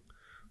best thing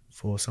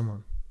for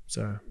someone.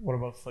 So what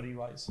about footy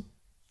wise?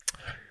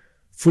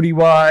 Footy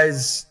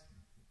wise,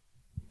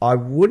 I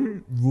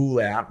wouldn't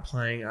rule out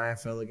playing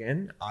AFL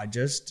again. I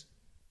just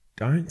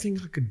don't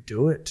think I could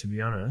do it, to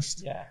be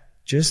honest. Yeah.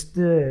 Just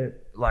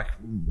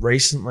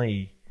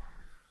recently,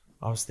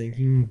 I was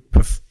thinking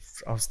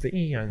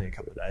only a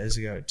couple of days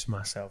ago to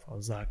myself, I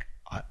was like,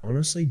 I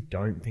honestly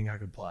don't think I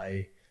could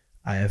play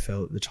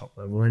AFL at the top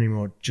level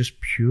anymore, just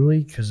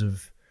purely because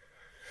of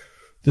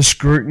the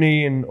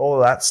scrutiny and all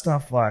that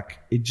stuff. Like,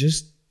 it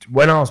just,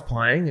 when I was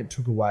playing, it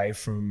took away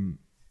from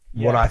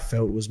what I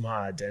felt was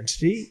my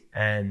identity,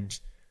 and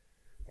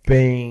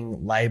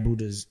being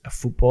labelled as a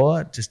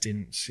footballer just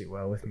didn't sit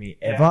well with me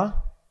ever.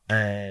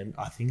 And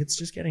I think it's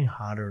just getting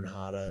harder and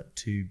harder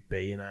to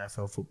be an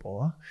AFL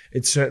footballer.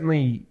 It's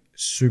certainly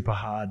super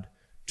hard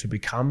to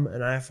become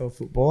an AFL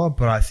footballer,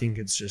 but I think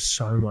it's just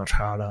so much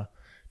harder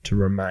to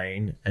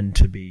remain and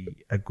to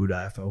be a good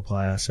AFL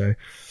player. So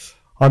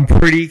I'm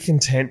pretty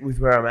content with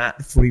where I'm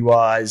at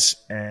footy-wise,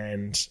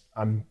 and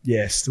I'm,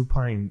 still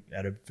playing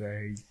at a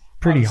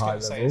pretty high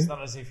level. It's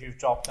not as if you've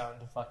dropped down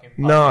to fucking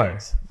No.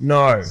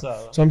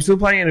 So I'm still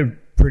playing at a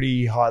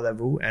pretty high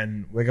level,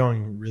 and we're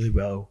going really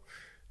well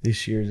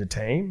this year as a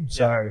team.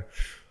 So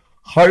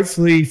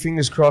hopefully,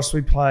 fingers crossed,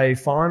 we play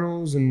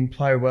finals and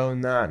play well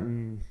in that.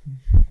 And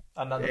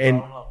another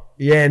Brownlow.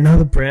 Yeah,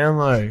 another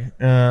Brownlow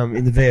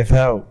in the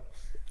VFL.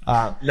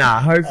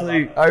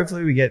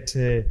 Hopefully we get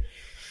to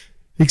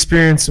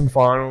experience some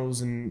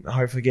finals and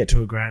hopefully get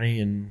to a granny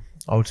and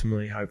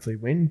ultimately hopefully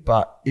win.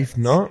 But if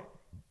not,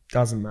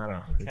 doesn't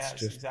matter. It's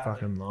just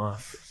fucking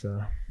life.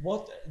 So,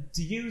 what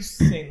do you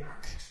think?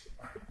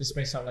 This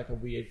may sound like a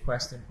weird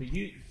question,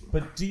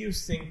 but do you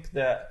think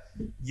that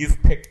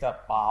you've picked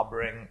up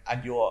barbering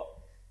and your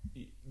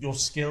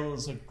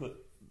skills are good,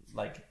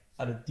 like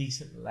at a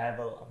decent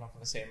level? I'm not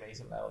going to say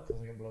amazing level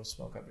because I can blow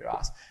smoke up your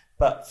ass.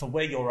 But for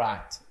where you're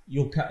at,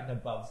 you're cutting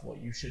above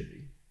what you should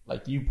be.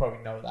 Like, you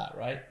probably know that,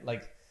 right?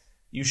 Like,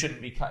 you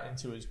shouldn't be cutting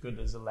to as good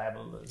as a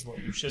level as what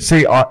you should.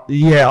 See, I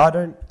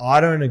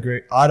don't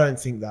agree. I don't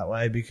think that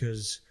way,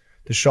 because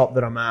the shop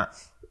that I'm at,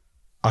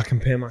 I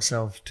compare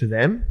myself to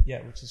them.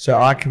 Yeah, which is so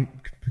crazy. I can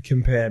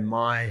compare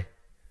my.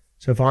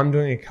 So if I'm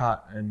doing a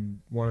cut and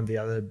one of the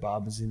other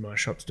barbers in my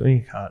shop's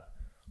doing a cut,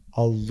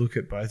 I'll look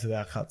at both of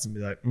our cuts and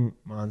be like,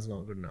 mine's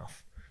not good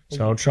enough.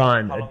 So I'll try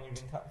and. How long you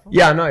been cutting for?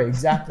 Yeah, I know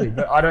exactly,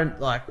 but I don't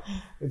like.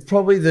 It's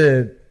probably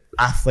the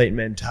athlete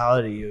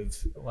mentality of.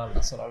 Well,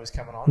 that's what I was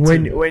coming on.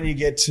 When you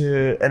get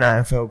to an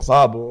AFL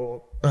club,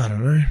 or I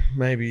don't know,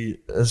 maybe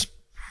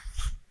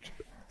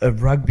a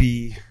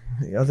rugby.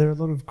 Are there a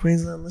lot of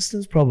Queensland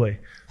listeners? Probably.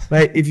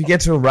 Mate, if you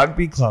get to a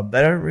rugby club,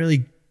 they don't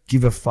really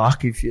give a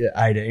fuck if you're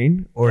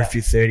 18 or if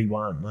you're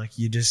 31. Like,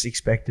 you're just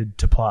expected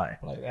to play.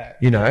 Like that.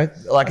 You know,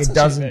 like that's it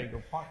doesn't. A very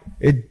good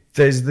point.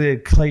 There's the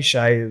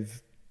cliche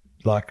of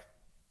like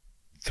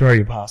throw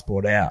your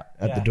passport out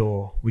at the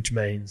door, which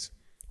means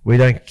we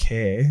don't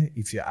care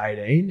if you're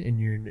 18 and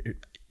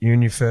you're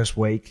in your first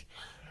week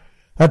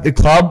at the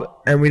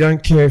club, and we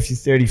don't care if you're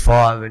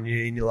 35 and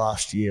you're in your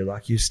last year.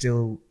 Like, you're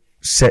still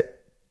set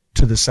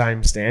to the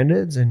same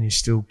standards and you're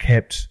still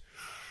kept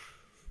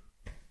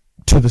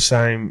to the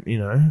same,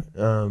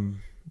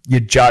 you're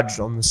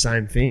judged on the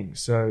same thing.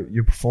 So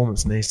your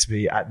performance needs to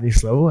be at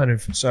this level. And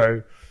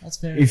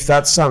if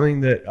that's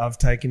something that I've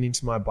taken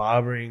into my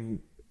barbering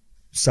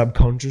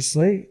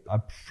subconsciously, I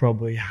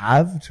probably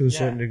have to a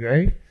certain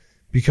degree,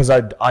 because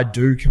I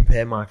do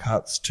compare my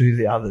cuts to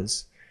the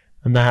others,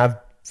 and they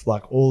have,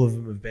 like, all of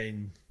them have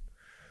been,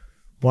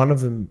 one of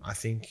them, I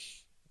think,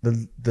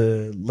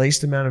 the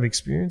least amount of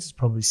experience is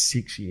probably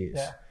 6 years,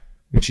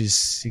 which is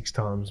 6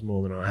 times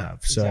more than I have.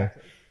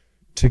 Exactly.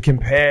 to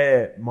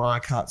compare my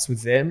cuts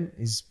with them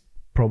is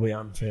probably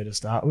unfair to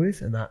start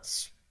with, and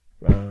that's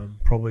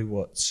probably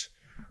what's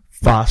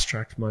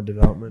fast-tracked my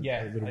development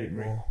a little bit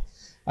more.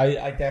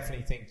 I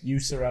definitely think you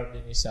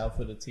surrounding yourself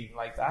with a team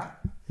like that,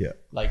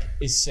 like,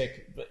 is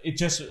sick. But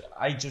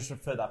I just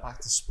refer that back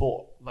to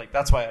sport. Like,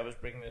 that's why I was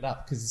bringing it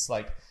up, because it's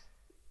like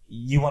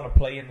you want to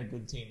play in the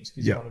good teams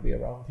because you want to be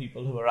around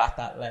people who are at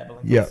that level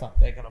and go, fuck,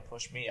 they're going to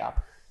push me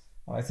up.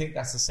 And I think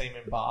that's the same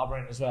in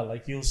barbering as well.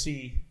 Like, you'll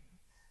see,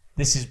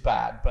 this is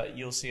bad, but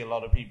you'll see a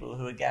lot of people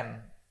who, again,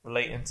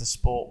 relating to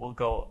sport will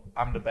go,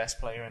 I'm the best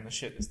player in the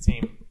shittest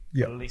team.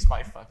 But at least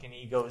my fucking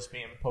ego is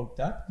being poked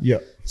up.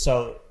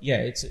 So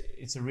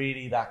it's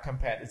really that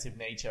competitive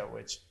nature,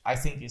 which I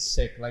think is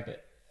sick. Like,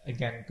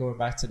 again, going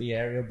back to the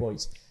area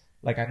boys,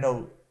 like, I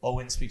know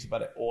Owen speaks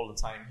about it all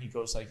the time. He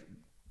goes, like,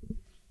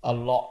 a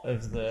lot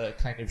of the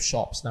kind of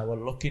shops now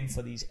are looking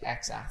for these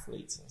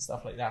ex-athletes and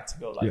stuff like that to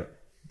go, like,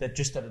 they're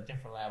just at a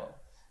different level.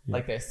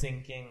 Like, they're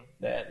thinking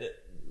that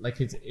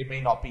like, it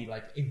may not be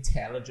like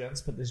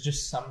intelligence, but there's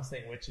just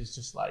something which is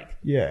just like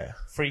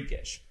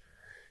freakish.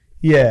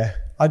 I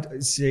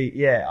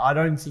see. I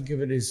don't think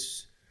of it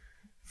as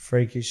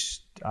freakish.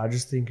 I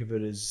just think of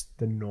it as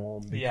the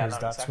norm, because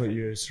that's what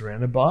you're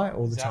surrounded by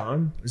all the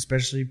time,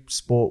 especially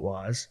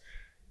sport-wise.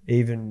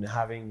 Even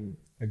having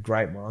a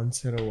great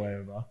mindset or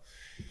whatever,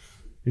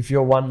 if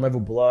you're one level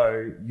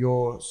below,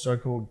 your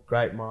so-called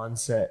great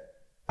mindset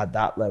at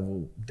that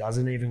level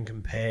doesn't even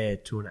compare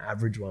to an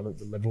average one at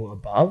the level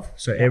above.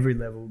 So every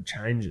level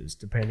changes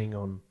depending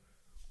on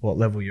what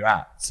level you're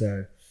at.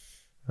 So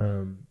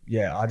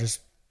I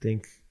just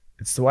think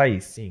it's the way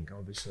you think,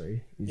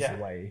 obviously, is the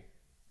way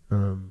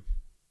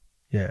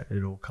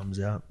it all comes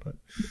out. But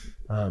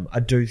I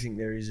do think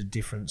there is a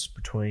difference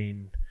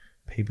between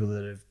people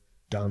that have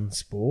done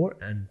sport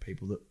and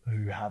people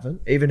who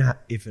haven't, even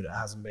if it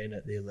hasn't been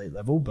at the elite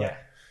level, but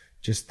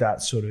just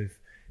that sort of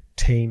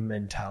team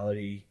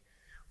mentality,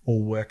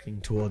 all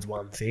working towards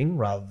one thing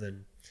rather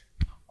than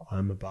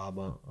I'm a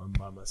barber, I'm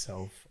by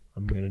myself,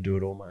 I'm going to do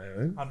it all my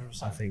own.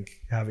 100%. I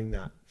think having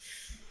that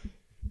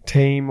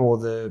team or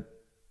the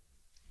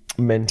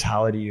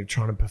mentality of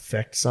trying to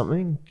perfect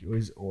something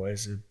is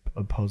always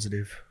a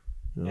positive.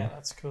 Yeah,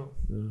 that's cool.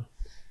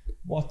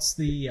 What's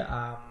the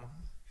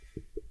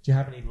do you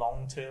have any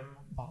long-term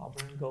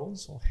barbering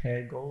goals or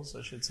hair goals,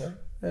 I should say?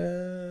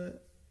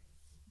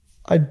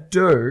 I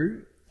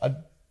do. I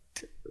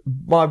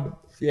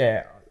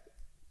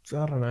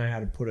don't know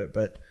how to put it,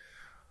 but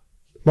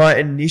my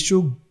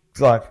initial,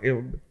 like,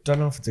 I don't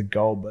know if it's a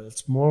goal, but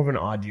it's more of an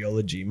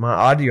ideology. My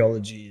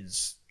ideology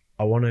is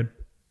I want to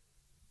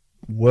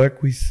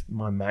work with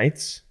my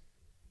mates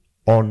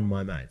on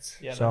my mates.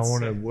 So I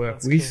want to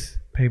work with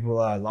people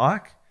I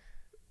like,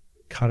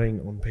 cutting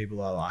on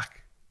people I like.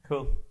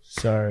 Cool.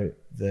 So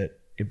that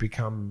it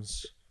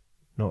becomes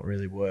not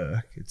really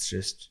work. It's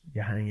just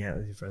you're hanging out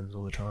with your friends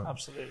all the time.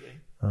 Absolutely.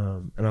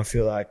 And I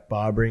feel like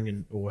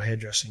barbering or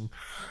hairdressing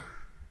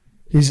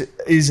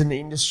is an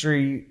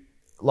industry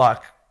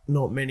like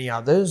not many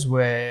others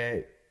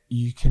where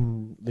you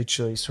can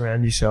literally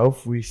surround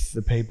yourself with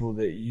the people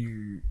that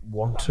you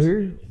want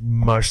to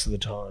most of the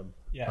time.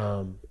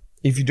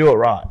 If you do it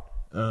right.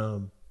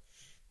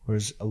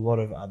 Whereas a lot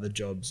of other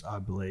jobs, I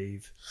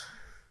believe,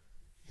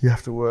 you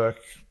have to work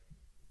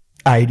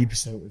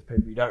 80% with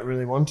people you don't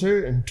really want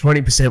to and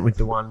 20% with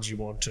the ones you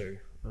want to.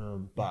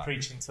 But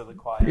preaching to the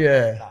choir.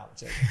 Yeah.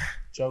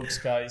 Jokes,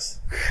 guys.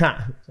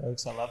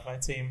 Jokes. I love my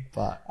team.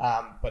 But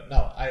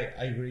no, I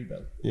agree,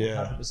 Bill.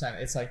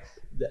 100%. It's like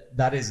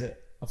that is a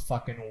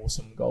fucking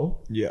awesome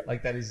goal. Yeah.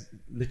 Like, that is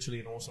literally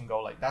an awesome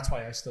goal. Like, that's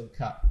why I still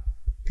cut,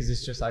 because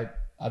it's just I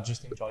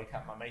just enjoy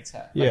cutting my mate's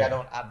hair. Like, I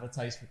don't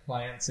advertise for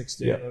clients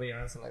externally or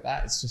anything like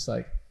that. It's just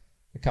like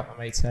I cut my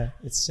mate's hair.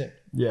 It's sick.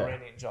 I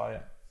really enjoy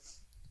it.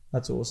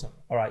 That's awesome.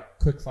 All right,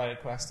 quick fire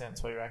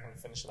questions. What do you reckon to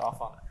finish it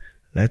off on?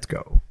 Let's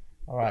go.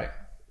 All right.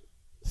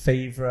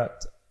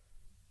 Favorite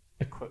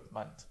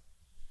equipment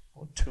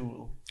or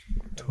tool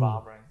in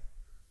barbering?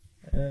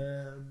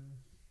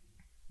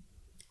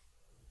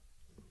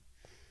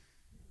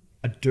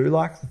 I do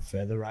like the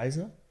feather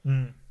razor,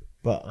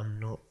 but I'm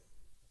not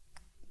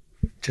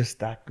just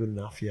that good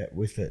enough yet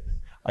with it.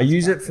 I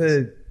use it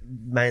for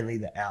mainly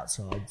the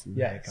outsides of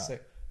the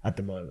haircut at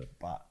the moment,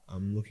 but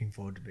I'm looking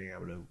forward to being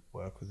able to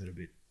work with it a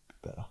bit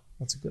better.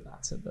 That's a good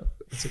answer, Bill.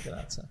 That's a good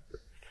answer.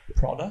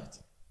 Product?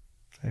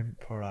 Favorite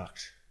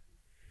product?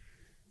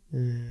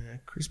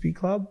 Crispy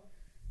Club?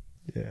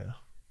 Yeah.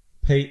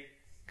 Pete?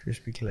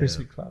 Crispy Club.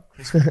 Crispy Club.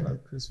 Crispy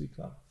Club. Crispy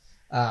Club.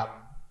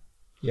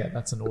 Yeah,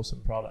 that's an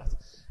awesome product.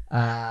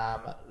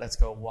 Let's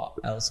go. What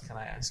else can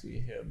I ask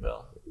you here,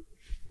 Bill?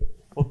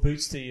 What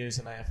boots do you use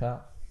in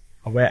AFL?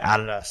 I wear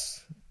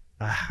Adidas.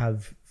 I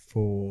have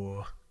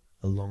for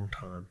a long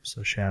time.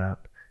 So shout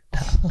out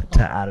to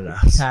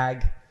Adidas.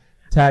 Tag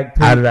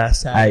Pete.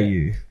 Adidas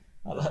Tag.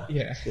 AU.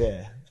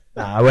 Yeah.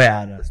 I wear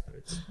Adidas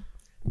boots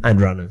and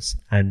runners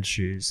and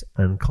shoes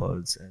and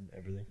clothes and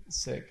everything.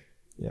 Sick.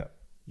 Yeah.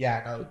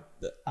 Yeah,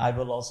 no, I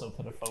will also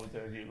put a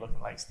photo of you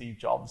looking like Steve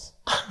Jobs.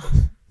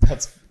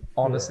 That's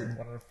honestly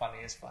one of the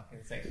funniest fucking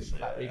things from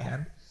that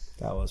weekend.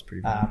 That was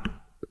pretty funny.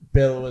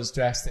 Bill was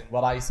dressed in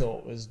what I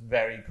thought was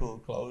very cool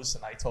clothes,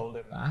 and I told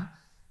him that.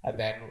 And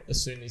then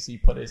as soon as he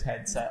put his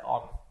headset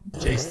on,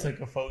 Jace took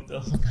a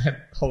photo and went,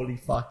 "Holy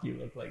fuck, you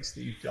look like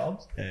Steve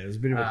Jobs." Yeah, it was a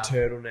bit of a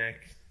turtleneck.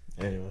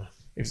 Anyway,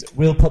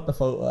 we'll put the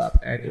photo up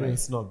anyway.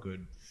 It's not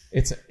good.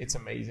 It's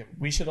amazing.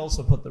 We should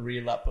also put the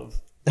reel up of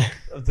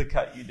the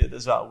cut you did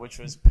as well, which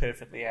was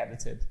perfectly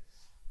edited.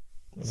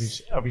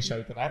 Are we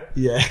shouting out?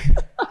 Yeah.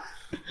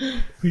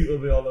 People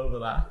will be all over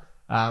that.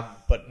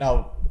 But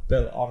no,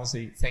 Bill,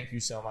 honestly, thank you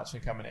so much for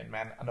coming in,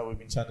 man. I know we've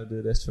been trying to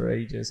do this for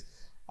ages.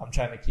 I'm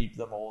trying to keep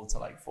them all to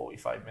like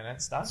 45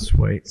 minutes now.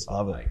 Sweet. So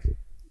love it.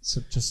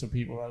 So just so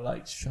people are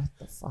like, shut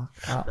the fuck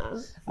up.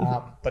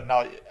 But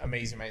no,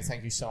 amazing, mate.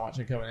 Thank you so much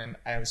for coming in.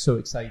 I am so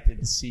excited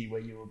to see where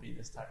you will be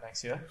this time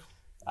next year.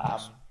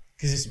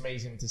 Because it's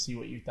amazing to see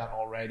what you've done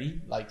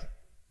already. Like,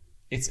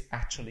 it's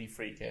actually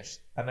freakish.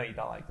 I know you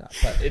don't like that,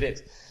 but it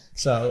is.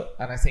 So,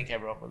 and I think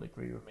everyone will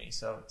agree with me.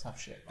 So,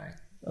 tough shit, mate.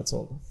 That's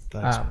all.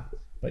 Thanks.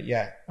 But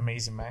yeah,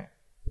 amazing, mate.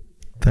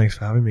 Thanks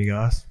for having me,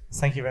 guys.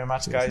 Thank you very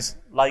much, guys.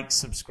 Like,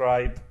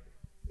 subscribe.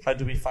 How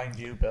do we find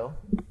you, Bill?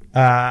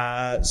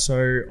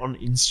 So on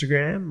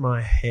Instagram,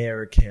 my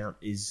hair account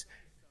is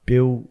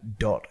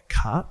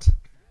bill.cut,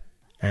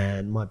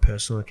 and my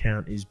personal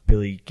account is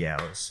Billy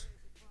Gowers.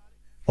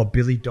 Or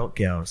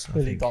Billy.Gowers.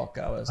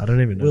 Billy.Gowers. I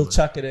don't even know. We'll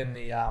chuck it in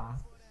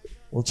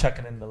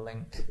the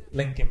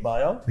link in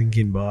bio. Link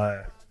in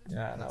bio.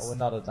 Yeah, no, we're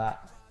not at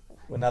that.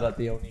 We're not at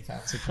the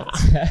OnlyFans account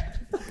yet.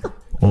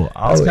 Or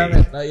are we?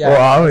 Coming. No, yeah, or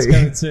are it's we?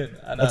 coming soon.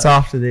 That's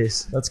after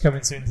this. That's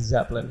coming soon to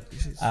Zeppelin.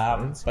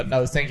 But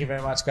no, thank you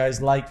very much,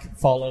 guys. Like,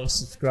 follow,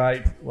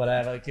 subscribe,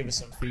 whatever. Give us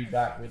some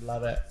feedback. We'd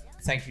love it.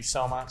 Thank you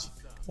so much.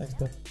 Thanks,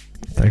 Bill.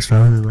 Thanks for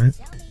having me, mate.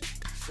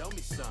 Show me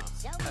some.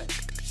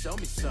 Show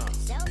me some.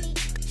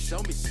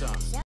 Show me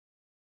some.